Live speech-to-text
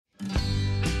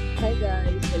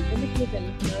Let me tell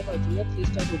you, we are watching a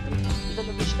 3-star hotel. The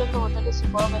location of the hotel is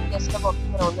superb and guests are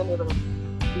walking around the neighborhood.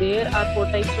 There are 4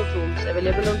 types of rooms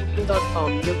available on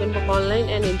booking.com. You can book online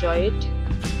and enjoy it.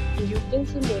 You can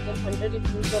see more than 100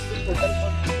 reviews of this hotel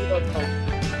on booking.com.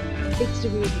 Its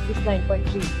review is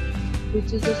 9.3,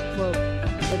 which is superb.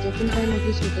 The check-in time of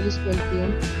this hotel is 12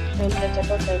 p.m. and the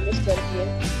check-out time is 12 p.m.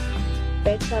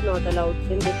 Pets are not allowed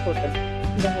in this hotel.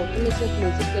 The hotel accepts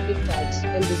music credit cards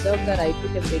and reserves the right to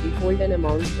temporarily hold an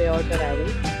amount prior to arrival.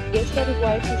 Guests are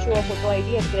required to show a photo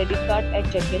ID and credit card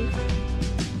at check-in.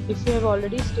 If you have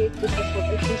already stayed with this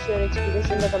hotel, please share your experience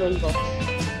in the comment box.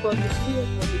 For history or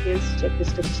more details, check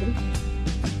description.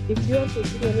 If you are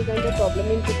facing any kind of problem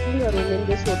in booking a room in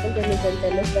this hotel, then you can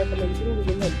tell us by commenting.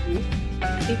 We will help you.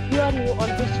 If you are new on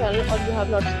this channel or you have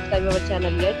not subscribed our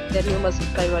channel yet, then you must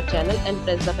subscribe our channel and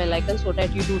press the bell icon so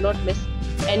that you do not miss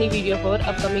any video of our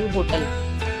upcoming hotel.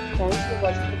 Thanks for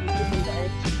watching the video till the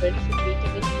end. Friends, we'll meet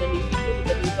again in a new video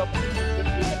with a new topic.